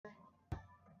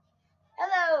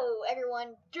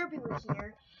everyone, Derpy was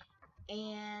here,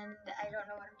 and I don't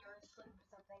know what I'm doing, sleeping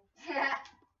or something.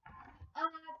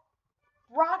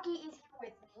 Rocky is here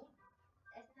with me.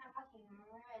 It's not Rocky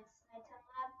anymore, it's Nighttime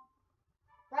Lab.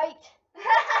 Right.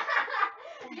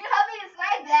 You help me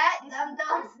decide that,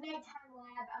 dum-dum. It's Nighttime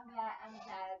Lab. I'm bad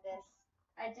at this.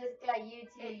 I just got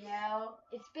YouTube, yo.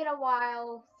 It's been a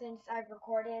while since I've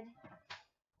recorded.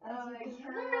 As Oh, you can yeah.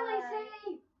 clearly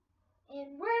see.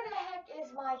 And where the heck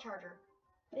is my charger?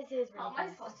 This is ridiculous. How am I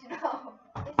supposed to know?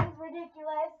 This is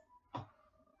ridiculous.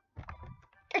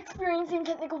 Experiencing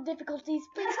technical difficulties.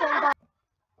 Please stand by.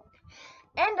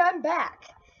 And I'm back.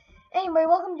 Anyway,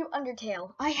 welcome to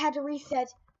Undertale. I had to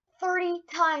reset 30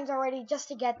 times already just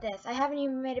to get this. I haven't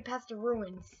even made it past the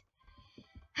ruins.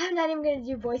 I'm not even gonna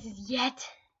do voices yet.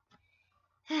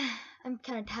 I'm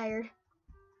kind of tired.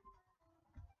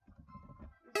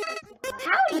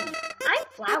 Howdy! I'm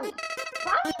Flowey.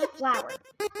 Flowey the flower.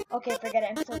 Okay, forget it.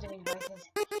 I'm still doing voices.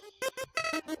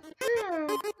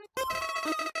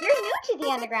 You're new to the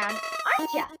underground,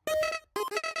 aren't ya?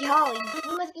 Golly,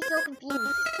 you must be so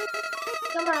confused.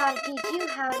 Someone ought to teach you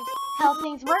how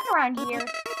things work around here.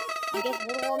 I guess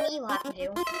little old me will have to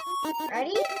do.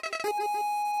 Ready?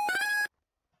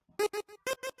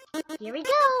 Here we go.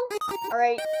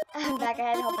 Alright, I'm back. I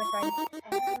had to help my friend.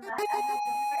 And I have to hurt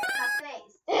my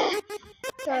face.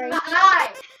 Sorry. My eye!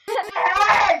 It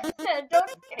hurts! Don't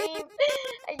scream.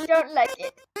 I don't like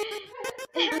it.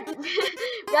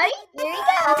 Ready? Here we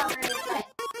go.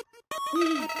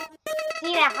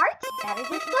 See that heart? That is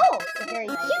your soul. The very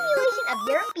accumulation of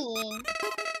your being.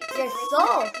 Your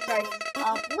soul starts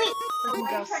off weak, but can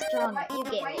grow strong if you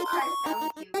get it.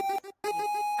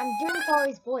 I'm doing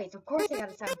Folly's voice. Of course I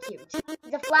gotta sound cute.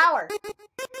 He's a flower.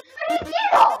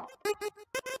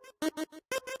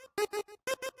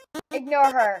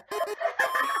 Ignore her.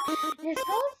 Your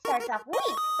soul starts off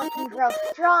weak, but can grow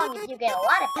strong if you get a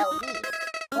lot of LV.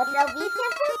 What's LV stand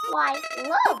for? Why,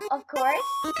 love, of course.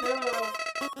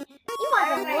 You want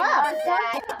some love, don't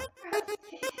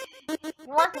you? You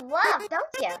want some love,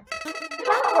 don't you?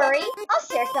 Don't worry, I'll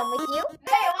share some with you.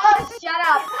 Hey, oh, shut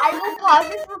up! I will pause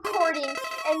this recording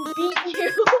and beat you.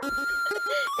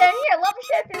 Down here, love and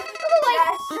share through.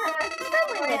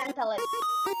 Friendliness, tell it.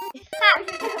 Shut up.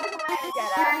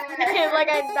 Like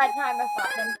that time I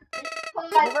fought them.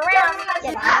 Move around,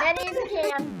 get as many as you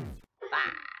can.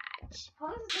 Fudge. How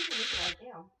does this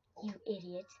do? You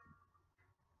idiot.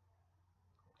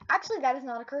 Actually, that is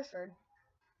not a curse word.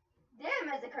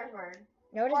 Damn is a curse word.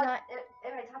 No, it is not.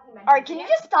 Am I talking about Alright, can you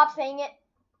just stop saying it?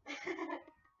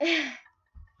 You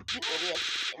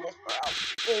idiots in this world.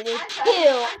 It is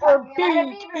kill or be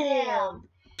killed.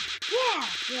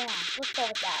 Yeah, let's go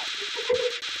with that.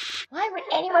 Why would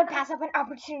anyone pass up an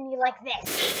opportunity like this?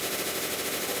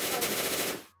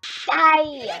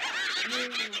 Die!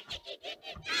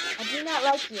 I do not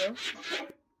like you.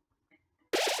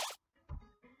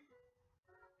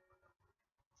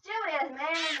 Julia's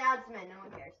main announcement. No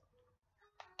one cares.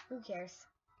 Who cares?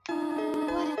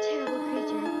 What a terrible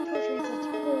creature, torturing such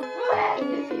poor,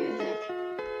 innocent music.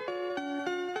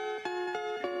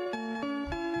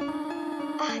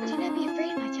 Do not be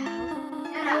afraid, my child.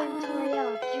 I am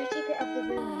Toriel, caretaker of the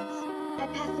ruins. I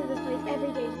pass through this place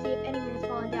every day to see if anyone has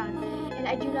fallen down, and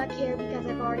I do not care because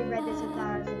I've already read this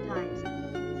 1,000 times.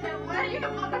 What are you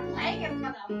about to play in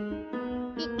front of?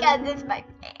 Because it's my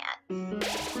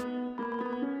pants.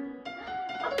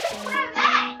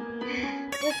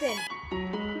 Listen,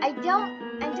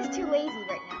 I'm just too lazy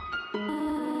right now.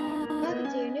 Welcome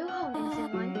to your new home,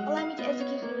 innocent one. Allow me to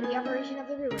educate you in the operation of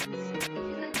the ruins.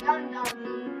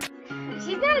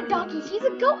 She's not a donkey, she's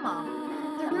a goat mom.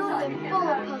 The ruins are full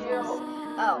of puzzles.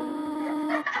 Oh.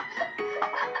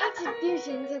 Ancient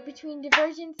fusions are between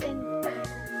divergence and...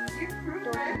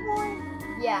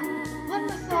 Yeah. One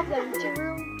must solve them to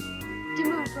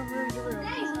move from room to room.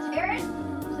 Thanks, Jared.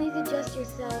 Please adjust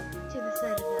yourself to the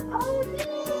side of them. Oh, no.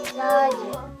 Side.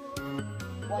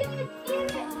 What?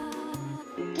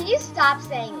 Can you stop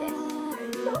saying this?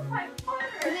 So my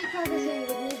partner. To make progress here, you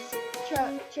would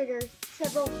need to trigger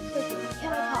several switches. Can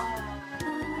we talk?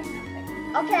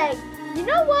 Okay, you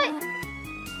know what?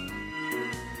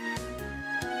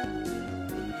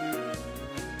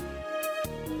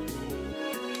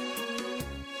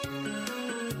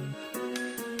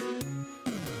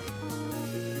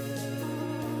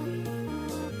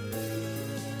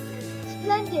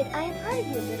 Splendid! I am proud of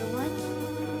you, little one.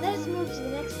 Let us move to the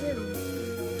next room.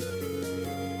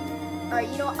 Alright,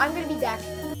 you know what? I'm gonna be back.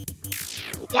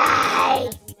 Die!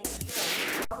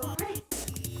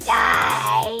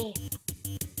 Die!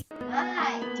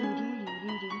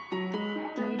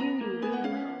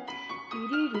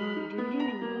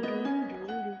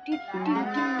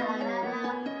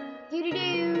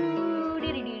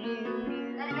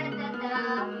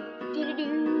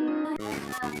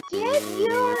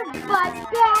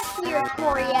 here,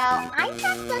 Toriel. I'm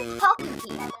not done talking to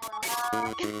you.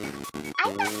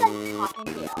 I'm not done talking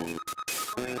to you.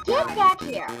 Get back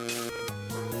here.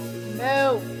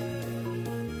 Move.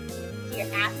 So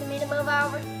you're asking me to move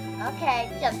over? Okay,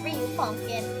 just for you,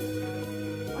 pumpkin.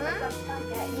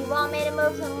 You want me to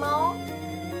move some more?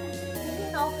 You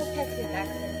can also text his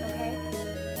accent, okay?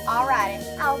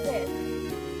 Alrighty, I'll do.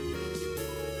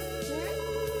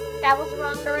 That was the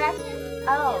wrong direction?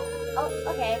 Oh,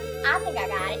 okay. I think I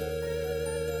got it.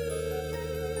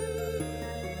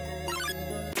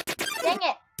 Dang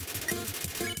it!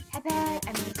 How bad? I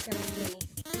mean, it's gonna be.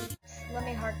 Let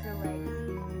me hard through legs.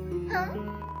 Huh?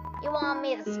 You want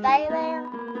me to stay there?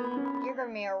 You're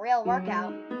giving me a real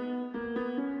workout.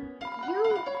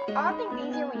 Aren't things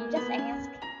easier when you just ask?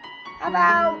 How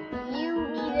about you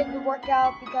needed the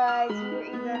workout because you were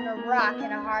either in a rock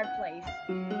in a hard place?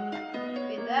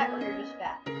 Either that or you're just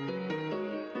fat.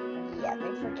 Yeah,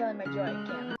 thanks for killing my joint,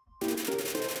 Kim.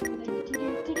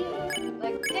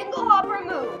 Like dingle hopper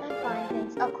move. I'm fine,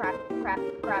 thanks. Oh crap. Why'd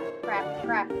you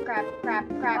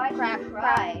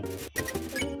cry?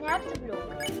 It's absolute.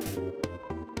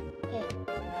 Okay.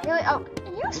 Really? Oh,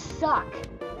 you suck.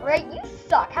 Right? You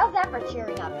suck. How's that for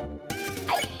cheering up?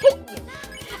 I hate you.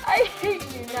 I hate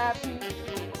you, Nappy.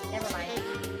 Never mind.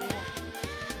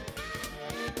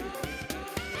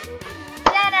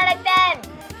 10 out of 10.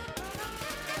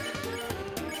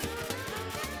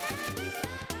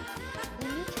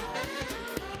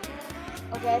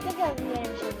 Okay, I think I the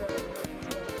animation really good.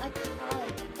 Like,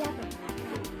 definitely.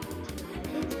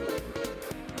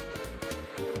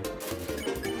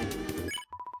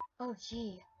 Oh,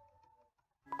 gee.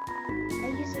 I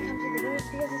usually come to the roof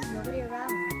because there's nobody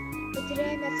around. But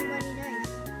today I met somebody nice.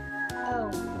 Oh,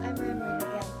 I'm rambling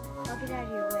again. I'll get out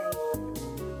of your way.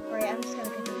 Alright, I'm just gonna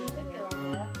continue to go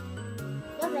on that.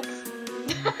 No thanks.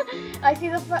 I see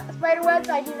the spider webs.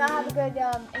 I do not have a good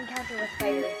encounter with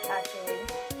spiders, actually.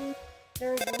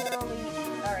 There's literally...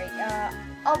 Alright,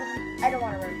 I don't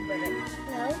want to rivet it.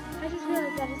 No? I just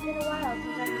realized that it's been a while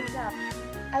since I cleaned up.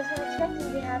 I was not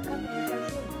expecting to have company so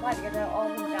soon. Why, because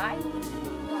all of them died?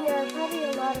 There are probably a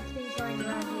lot of things going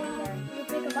around here and there. You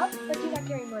pick them up, but do not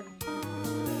carry more than you.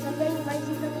 Someday you might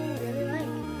see something you really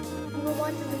like. You will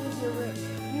want to leave your room.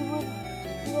 You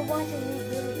will want to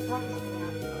leave really possibly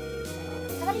now.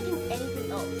 How about you do anything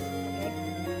else,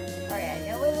 okay? Alright, I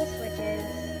know where the switch is.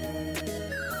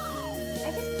 I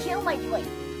just killed my joint.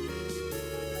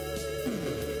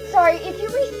 Sorry, if you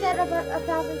reset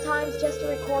 1,000 times just to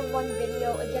record one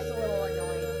video, it gets a little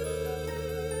annoying.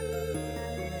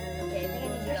 Okay, I think I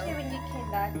need to go. Especially when you came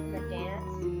back from the dance,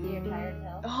 you're tired as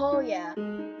hell. Oh, yeah.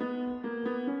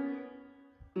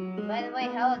 By the way,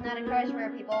 hell is not a curse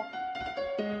word, people.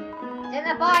 It's in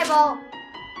the Bible.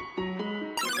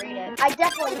 Read it. I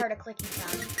definitely heard a clicking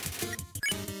sound.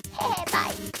 Hey,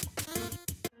 bye.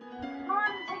 Come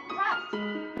on, take the test.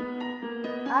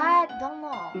 I don't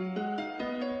know.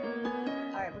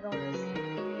 Alright, we're going this.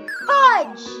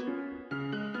 Fudge!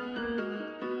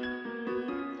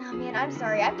 Oh man, I'm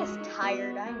sorry. I'm just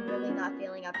tired. I'm really not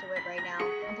feeling up to it right now.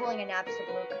 I'm pulling a napster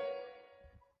bloke.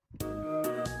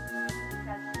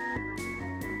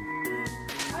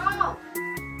 No!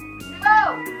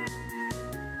 No!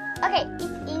 Okay, it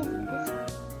is this one.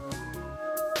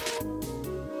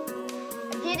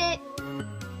 I did it!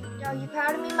 Are you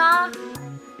proud of me, Ma?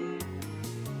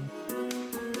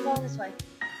 I'm going this way.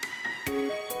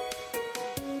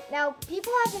 Now,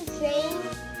 people have been saying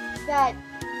that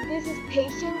this is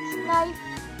Patience knife.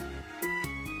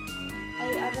 I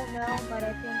don't know, but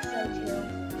I think so too.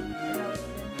 For no reason.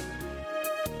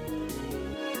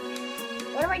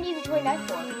 What do I need the toy knife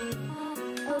for?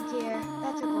 Oh dear,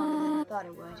 that took longer than I thought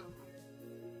it would.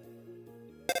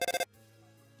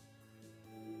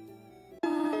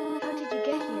 How did you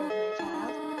get here, my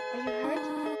child? Are you hurt?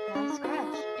 Not a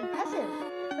scratch. Impressive.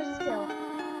 But still,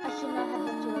 I should not have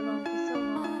left you alone for so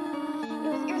long. It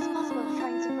was irresponsible to try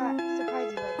and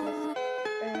surprise you like this.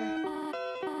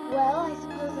 Well, I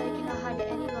suppose I cannot hide it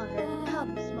any longer.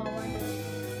 Come, small one.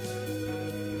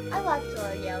 I like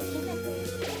Toriel. She's a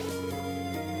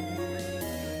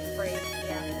brave,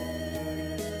 yeah.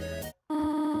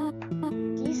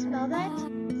 Do you smell that?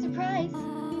 Surprise!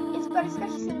 It's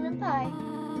butterscotch cinnamon pie.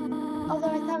 Although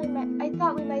I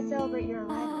thought we might celebrate your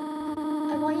arrival.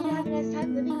 I want you to have a nice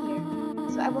time living here,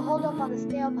 so I will hold off on the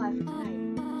snail pie for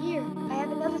tonight. Here, I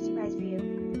have another surprise for you.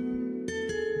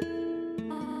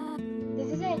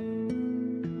 This is it.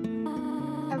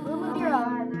 A room of your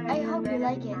own. I hope you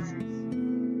like it.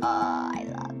 Oh, I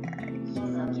love her.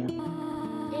 She's so cute.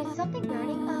 Is something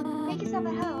burning? Make yourself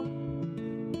at home.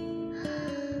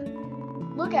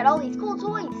 Look at all these cool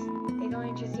toys. They don't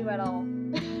interest you at all.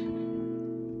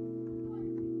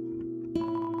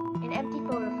 an empty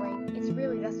photo frame. It's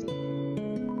really dusty. A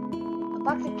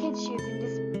box of kids' shoes in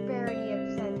disparity of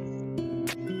sizes.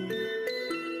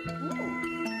 Ooh.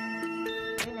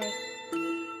 Good night.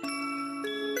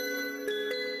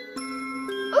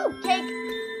 Ooh, cake!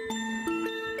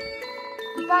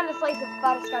 You found a slice of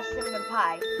butterscotch cinnamon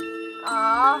pie.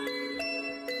 Aww.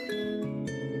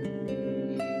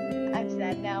 I'm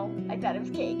sad now. I thought it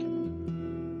was cake.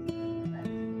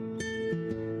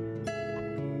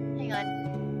 Hang on.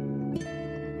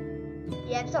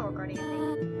 Yeah, I'm still recording, I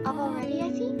think. Up already,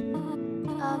 I see? I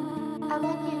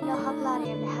want you to know how glad I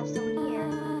am to have someone here.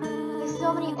 There's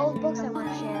so many old books I want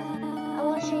to share. I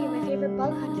want to show you my favorite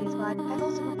bug hunting spot. I've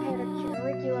also prepared a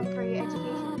curriculum for your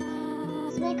education.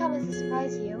 This may come as a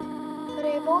surprise to you, but I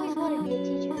have always wanted to be a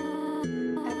teacher.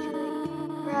 Actually,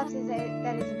 perhaps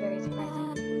that isn't very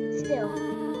surprising. Still,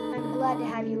 I'm glad to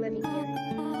have you living here.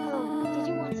 Oh, did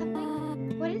you want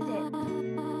something? What is it?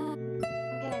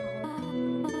 Can I go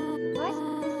home? What?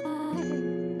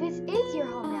 This is your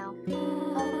home now.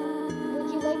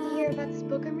 Would you like to hear about this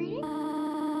book I'm reading?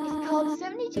 It's called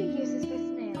 72 Uses for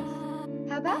Snails.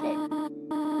 How about it?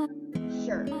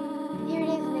 Sure. Here's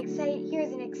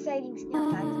an exciting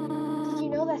snail fact. Did you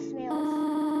know that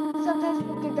snails sometimes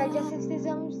flip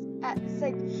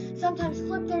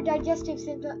their digestive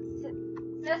systems?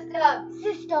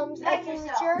 Systems at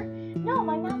premature? No,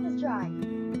 my mouth is dry.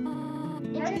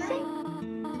 Interesting.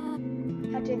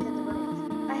 Have to exit the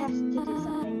ruins. I have to do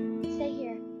something. Stay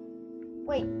here.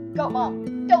 Wait, go,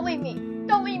 Mom. Don't leave me.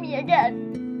 Don't leave me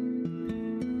again.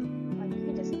 Oh, you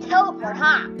can just teleport,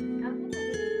 huh?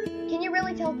 Can you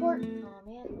really teleport? Oh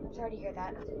man, I'm sorry to hear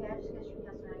that.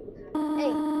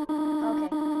 Hey, okay.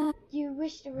 You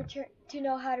wish to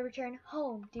know how to return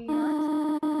home, do you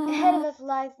not? Ahead of us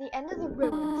lies the end of the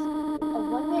ruins, a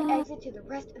one-way exit to the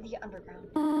rest of the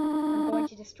underground. I'm going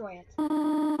to destroy it. No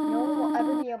one will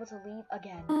ever be able to leave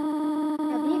again.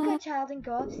 Now be a good child and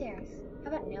go upstairs.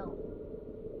 How about no?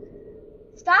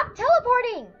 Stop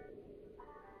teleporting!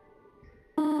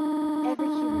 Every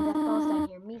human that falls down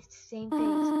here meets the same fate.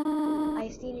 I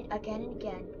have seen it again and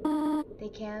again. They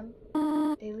come,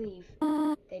 they leave,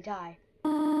 they die.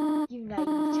 You naive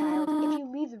child, if you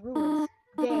leave the ruins,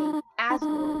 they,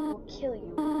 Asgore, will kill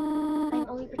you. I'm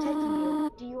only protecting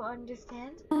you. Do you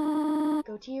understand?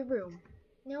 Go to your room.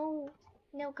 No,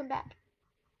 come back.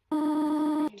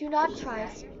 Do not try.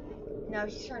 No,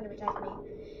 she's trying to protect me.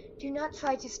 Do not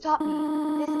try to stop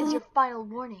me. This is your final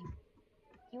warning.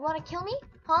 You want to kill me?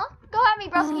 Huh? Go at me,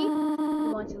 Brusky.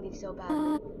 You want to leave so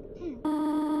badly.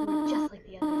 You're just like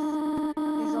the others.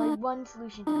 There's only one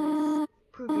solution to this.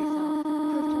 Prove yourself.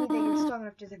 Prove to me that you're strong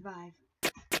enough to survive.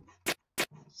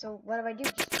 So what do I do?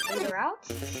 Just leave her out?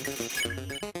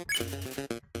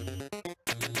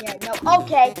 Yeah, no.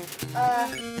 Okay.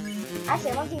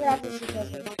 Actually, I want to see what happens if she kills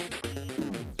me.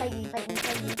 Fighting.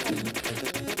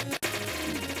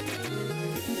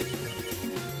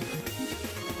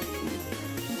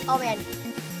 Oh man,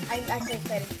 I'm actually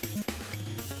excited.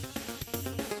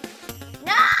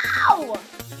 No!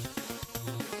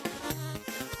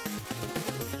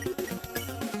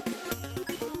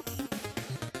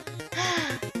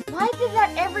 Why does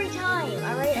that every time?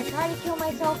 Alright, I try to kill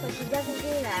myself, but she doesn't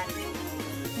do that.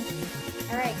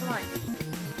 Alright, come on.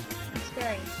 I'm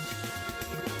sparing.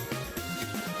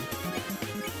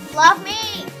 Love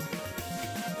me!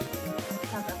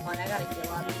 It's not that fun, I gotta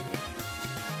heal up.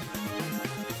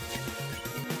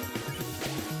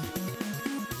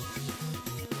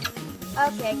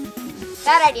 Okay.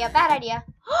 Bad idea.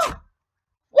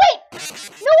 Wait!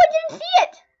 No, I didn't see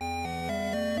it!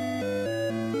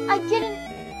 I didn't...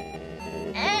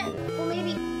 Well,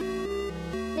 maybe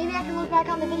I can look back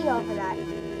on the video for that.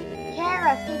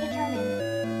 Kara, stay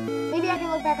determined. Maybe I can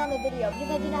look back on the video,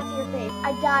 because I did not see your face.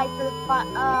 I died for the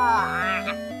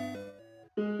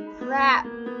crap.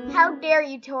 How dare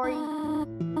you, Tori?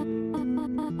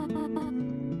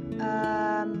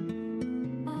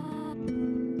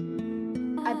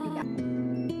 I'll be back.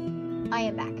 I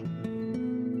am back.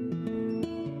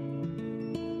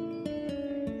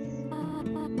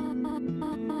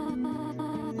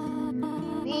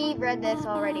 We've read this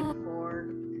already before.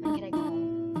 When can I go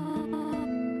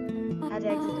home? How to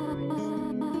exit the ruins.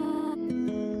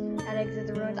 How to exit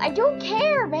the ruins. I don't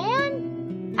care,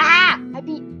 man! Ah! I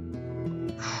beat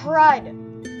crud.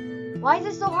 Why is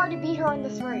it so hard to beat her in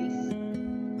this race?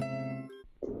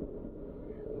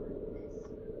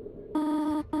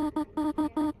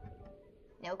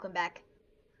 No, come back.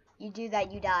 You do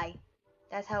that, you die.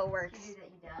 That's how it works. You do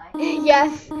that, you die.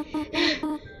 Yes.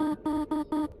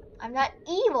 I'm not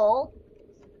evil.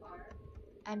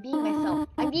 I'm being myself.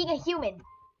 I'm being a human.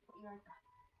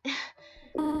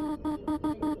 You are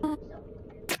not.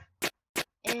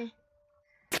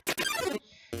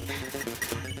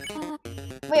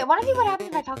 I want to see what happens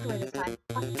if I talk to her this time.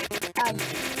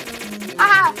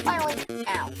 Finally.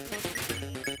 Ow.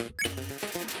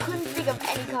 Couldn't think of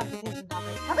any conversation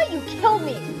topic. How about you kill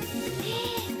me?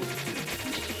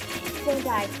 Don't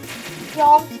die.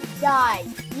 Don't die.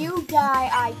 You die,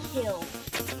 I kill.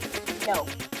 No.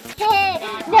 Hey,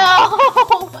 no!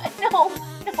 No,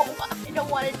 I don't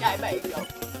want to die by a goat.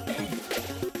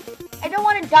 I don't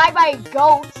want to die by a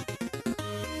goat.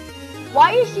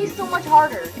 Why is she so much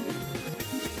harder?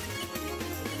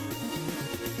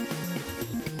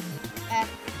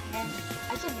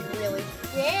 I should really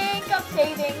think of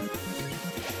saving.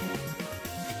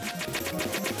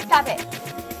 Stop it.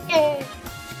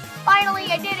 Finally,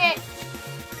 I did it.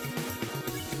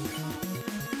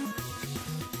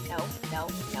 No.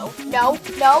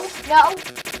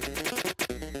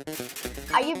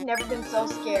 I have never been so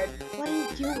scared. What are you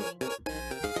doing?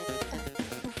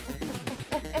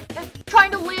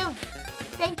 Trying to live.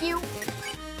 Thank you.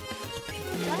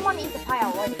 I don't want to eat the pie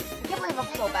already. I can't believe I'm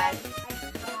so bad.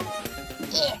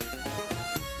 Yeah.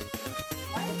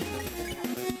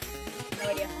 No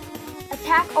idea.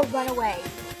 Attack or run away.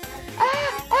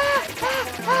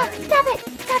 Stop it!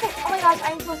 Stop it! Oh my gosh,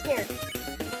 I am so scared.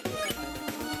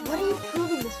 What are you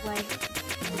proving this way?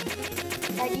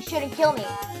 That you shouldn't kill me.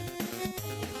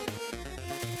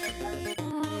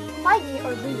 Fight me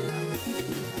or leave.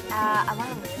 I want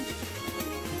to live.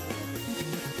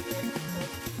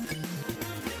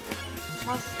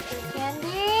 Mustard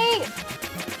candy!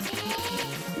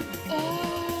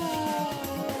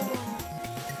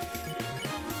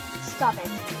 Stop it.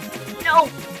 No!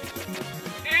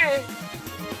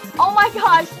 Oh my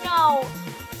gosh, no!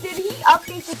 Did he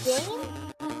update the game?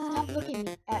 Stop looking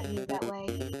at me that way.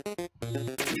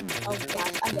 Oh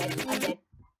gosh, I'm dead.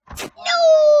 No!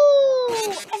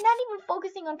 I'm not even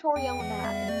focusing on Toriel when that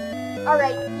happens.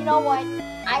 Alright, you know what?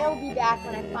 I'll be back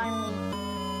when I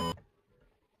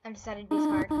decided to be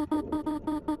smart.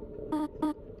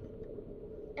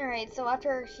 Alright, so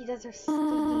after she does her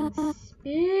stinking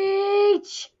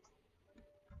speech.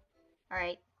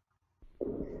 Alright.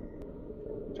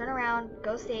 Turn around,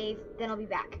 go save, then I'll be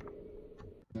back.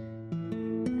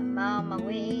 I'm on my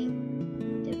way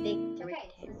to victory. Okay,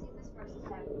 so let's see this first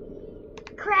time.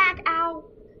 Crack! Ow!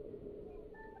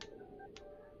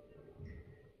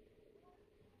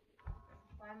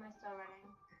 Why am I still running?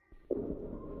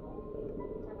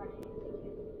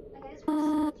 Okay,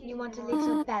 You want to leave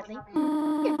so badly?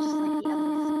 You're just like the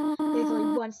others. There's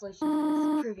only one solution to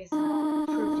this. Prove yourself.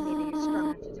 Prove to me that you're strong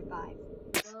enough to survive.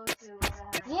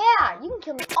 Yeah, you can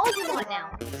kill me all you want now.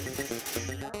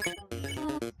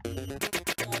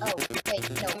 Oh, wait,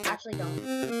 no, actually don't.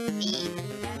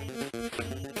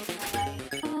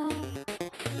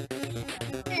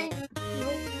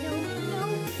 No.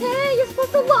 Hey, you're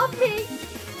supposed to love me!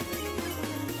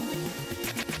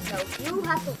 No, you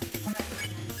have to...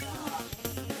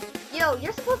 Yo,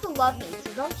 you're supposed to love me,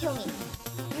 so don't kill me.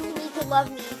 You need to love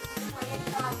me.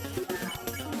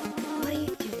 What are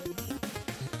you doing?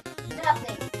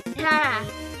 Nothing. Ha!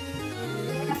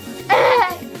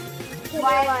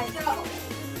 Why?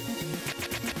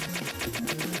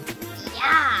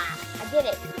 Yeah! I did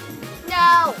it.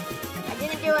 No! I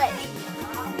didn't do it.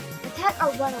 Attack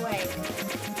or run away.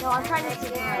 No, I'm trying to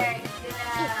save her.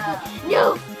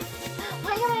 No!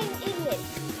 Why am I an idiot?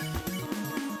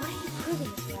 Why are you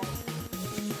proving this way?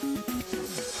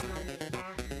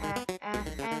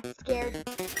 Scared.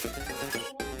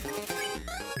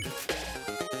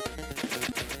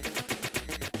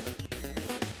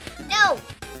 No!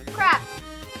 Crap!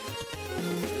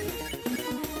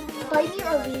 Fight me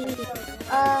or leave?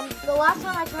 The last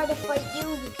time I tried to fight you,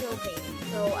 you killed me.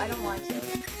 So I don't want to.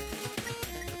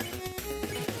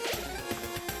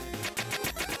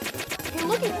 You're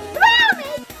looking around me!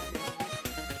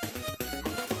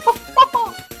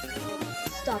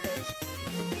 Stop it.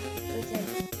 Listen,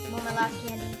 I'm on my last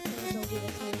candy. Please don't do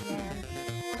this to me, man.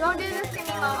 Don't do this to me,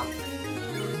 Mom.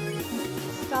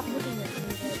 Stop looking at me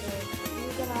that way. Are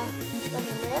you gonna let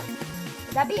me live?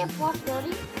 Would that be a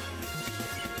possibility?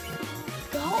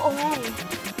 Go away.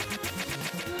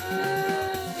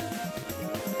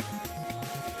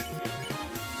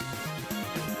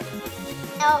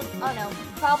 Oh no.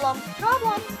 Problem.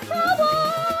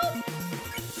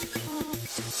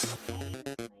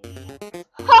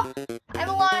 Ha! I'm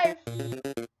alive.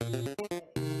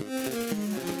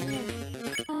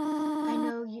 I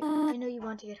know you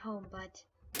want to get home, but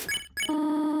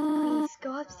please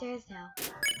go upstairs now.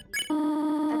 I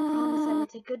promise I will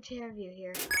take good care of you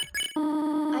here.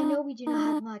 I know we do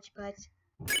not have much, but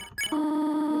we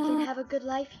can have a good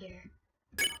life here.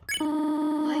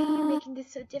 Why are you making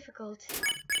this so difficult?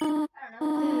 I don't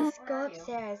know. Please, go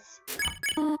upstairs.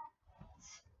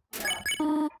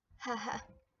 Haha.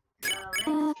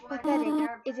 Pathetic,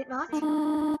 is it not?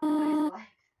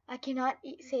 I cannot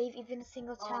save even a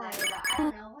single child. I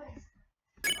don't know. What is...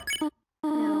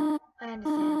 No, I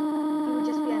understand. You would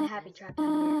just be unhappy trapped down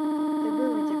here. The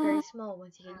ruins are very small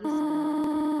once you get used to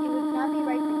them. It would not be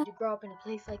right for you to grow up in a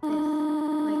place like this.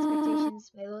 My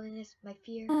expectations, my loneliness, my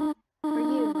fear. For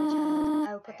you, my child,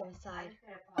 I will put them aside.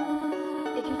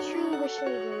 If you truly wish to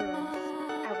leave the ruins,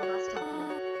 I will not stop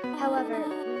you. However,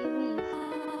 when you leave,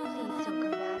 please don't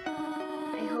come back. I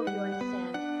hope you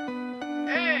understand.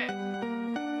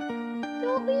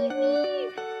 Don't leave me!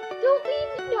 Don't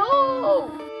leave me! No!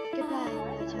 Goodbye,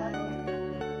 my child.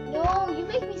 No, you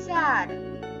make me sad.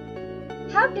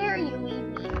 How dare you leave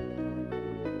me?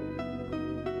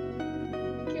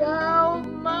 Go,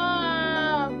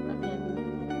 Mom! Okay.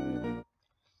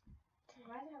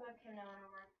 Why is that webcam not on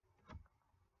work?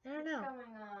 I don't know. What's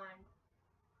going on?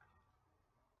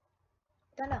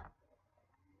 Don't know.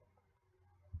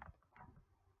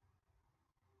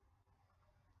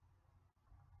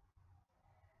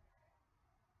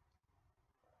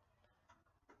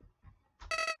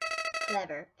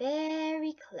 Clever.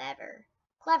 Very clever.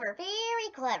 Clever. Very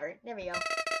clever. There we go.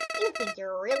 You think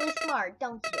you're really smart,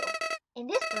 don't you? In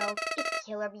this world, it's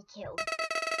kill or be killed.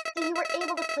 So you were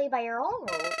able to play by your own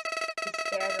rules to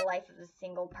spare the life of a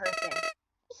single person.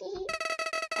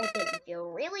 I bet you feel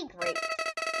really great.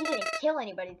 You didn't kill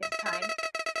anybody this time.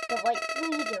 But what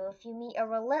will you do if you meet a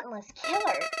relentless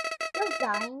killer? You'll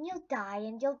die and you'll die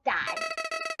and you'll die.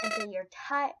 Until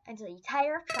you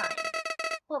tire of trying.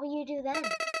 What will you do then?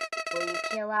 Will you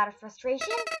kill out of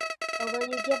frustration? Or will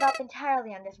you give up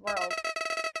entirely on this world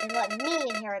and let me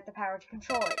inherit the power to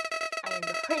control it? I am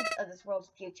the prince of this world's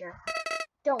future.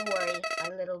 Don't worry, my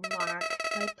little monarch.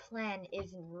 My plan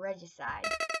isn't regicide.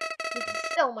 This is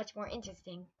so much more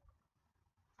interesting.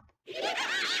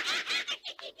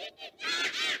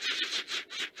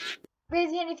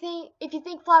 Raise your hand if you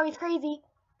think Flowey's crazy.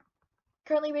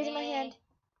 Currently raising my hand.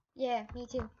 Yeah, me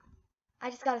too. I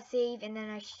just gotta save and then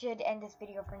I should end this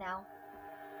video for now.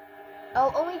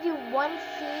 I'll only do one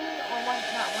scene, or not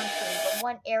one scene, but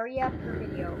one area per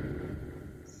video.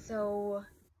 So...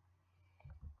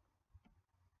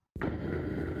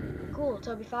 Cool,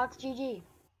 Toby Fox, GG.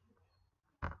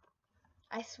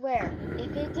 I swear,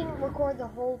 if it didn't record the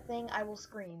whole thing, I will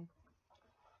scream.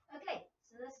 Okay,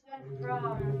 so this went from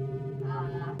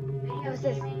video What's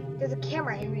this? gaming. There's a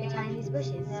camera hidden behind these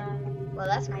bushes. Well,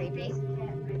 that's creepy.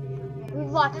 Who's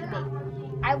Who's watching me?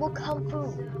 I will kung fu.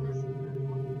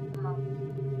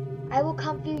 I will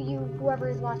kung fu you, whoever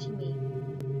is watching me.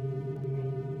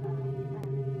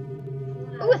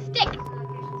 Ooh, a stick!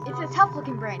 It's a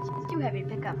tough-looking branch. It's too heavy to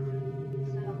pick up.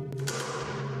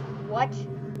 What?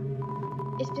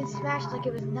 It's been smashed like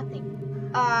it was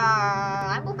nothing.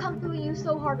 I will kung fu you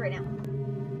so hard right now.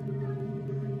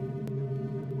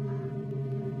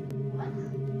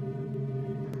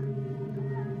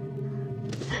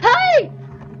 Hey!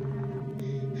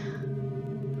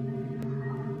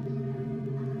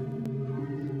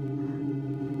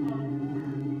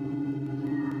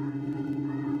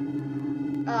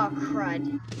 Oh,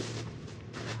 crud.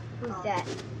 Who's that?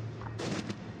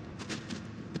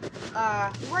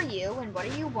 Who are you and what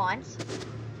do you want?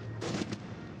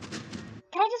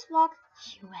 Can I just walk?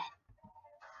 Human,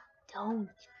 don't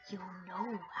you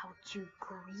know how to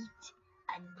greet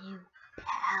a new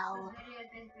pal?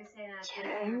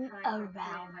 Turn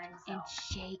around and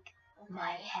shake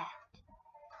my hand.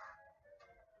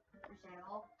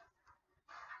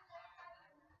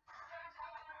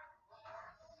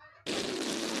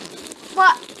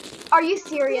 What? Are you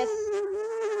serious?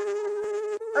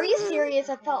 Are you serious?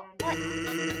 I felt what?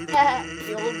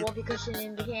 The old whoopee cushion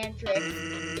in the hand trick.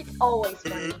 It's always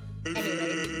funny.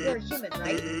 Anyways, you're a human,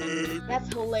 right? That's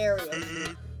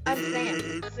hilarious. I'm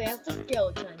Sam. Sam's the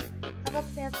skeleton. How about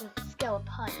Sam's the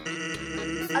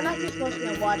skeleton? I'm actually supposed to be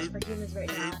on watch for humans right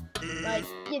now. But,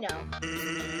 you know,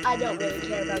 I don't really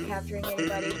care about capturing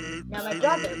anybody. Now my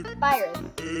brother, Virus,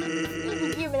 he's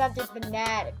a human hunter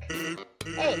fanatic.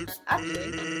 Hey,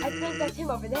 actually, I think that's him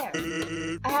over there.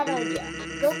 I have an idea.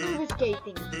 Go through this gate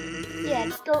thingy. Yeah,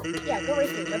 go right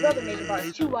through. My brother made the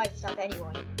bars too wide to stop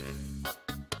anyone.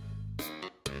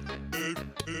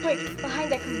 Quick,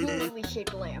 behind that conveniently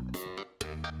shaped lamp.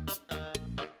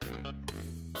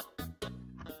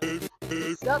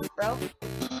 What's up, bro?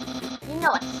 You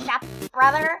know what's up,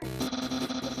 brother?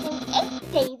 It's been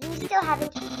 8 days and you still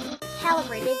haven't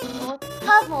recalibrated your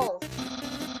puzzles.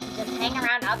 You just hang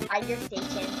around outside your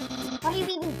station. What are you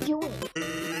even doing?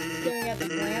 Staring at the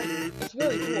lamp. It's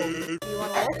really cool. Do you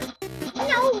want to look?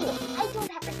 No! I don't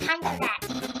have the time for that.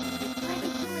 What if a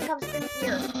human comes through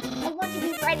here? I want to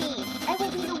be ready. I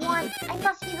will be the one. I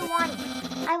must be the one.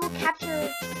 I will capture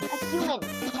a human.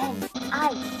 And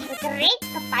I, the great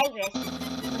papyrus,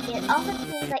 will get all the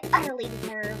things I utterly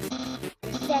deserve.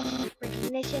 Respect,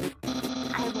 recognition.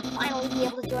 I will finally be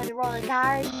able to join the Royal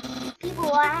Guard. People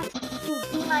will ask to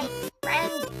be my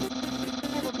friend.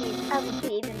 I will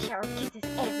bathe in a shower of kisses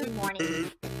every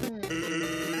morning.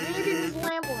 Maybe this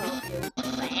lamp will help you.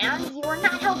 And you are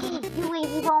not helping, you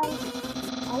lazy bones.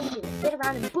 All you do is sit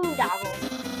around and boondoggle.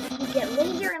 You get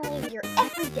lazier and lazier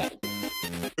every day.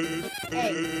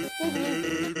 Hey, take it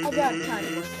easy. I got time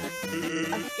to work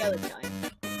on a skeleton.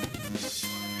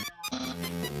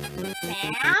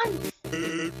 Man?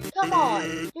 Come on,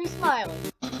 you're smiling.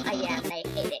 I am, and I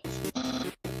hate it.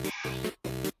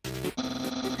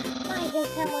 Why does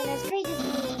someone as great as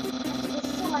me have to do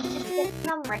so much just to get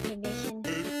some recognition?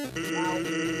 Wow,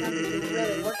 sounds like you're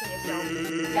really working yourself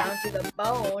down to the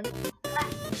bone.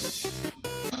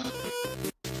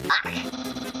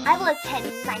 I will attend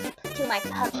to my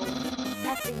puzzle.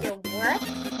 As for your work,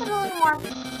 put a little more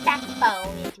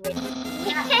backbone into it.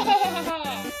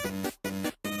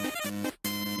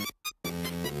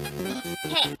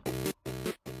 Hey.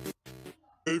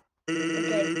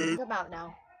 Okay, come out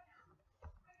now.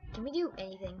 Can we do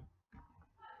anything?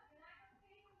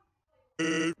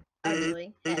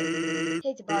 Actually,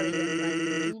 hate to bother you, but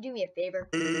can you do me a favor?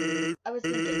 I was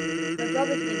thinking, my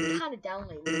brother's been kinda down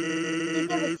lately. He's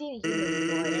never seen a human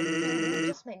before, and it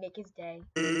just might make his day.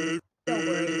 Don't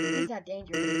worry, he's not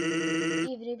dangerous,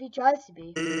 even if he tries to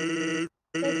be.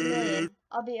 Thanks a million.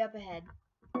 I'll be up ahead.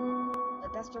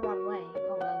 But that's the wrong way.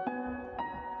 Hold on.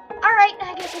 Alright,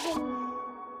 I guess we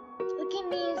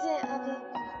can use it.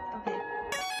 Okay.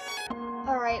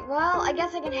 Alright, well, I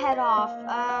guess I can head off.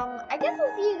 I guess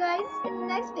I'll see you guys in the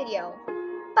next video.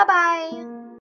 Bye-bye!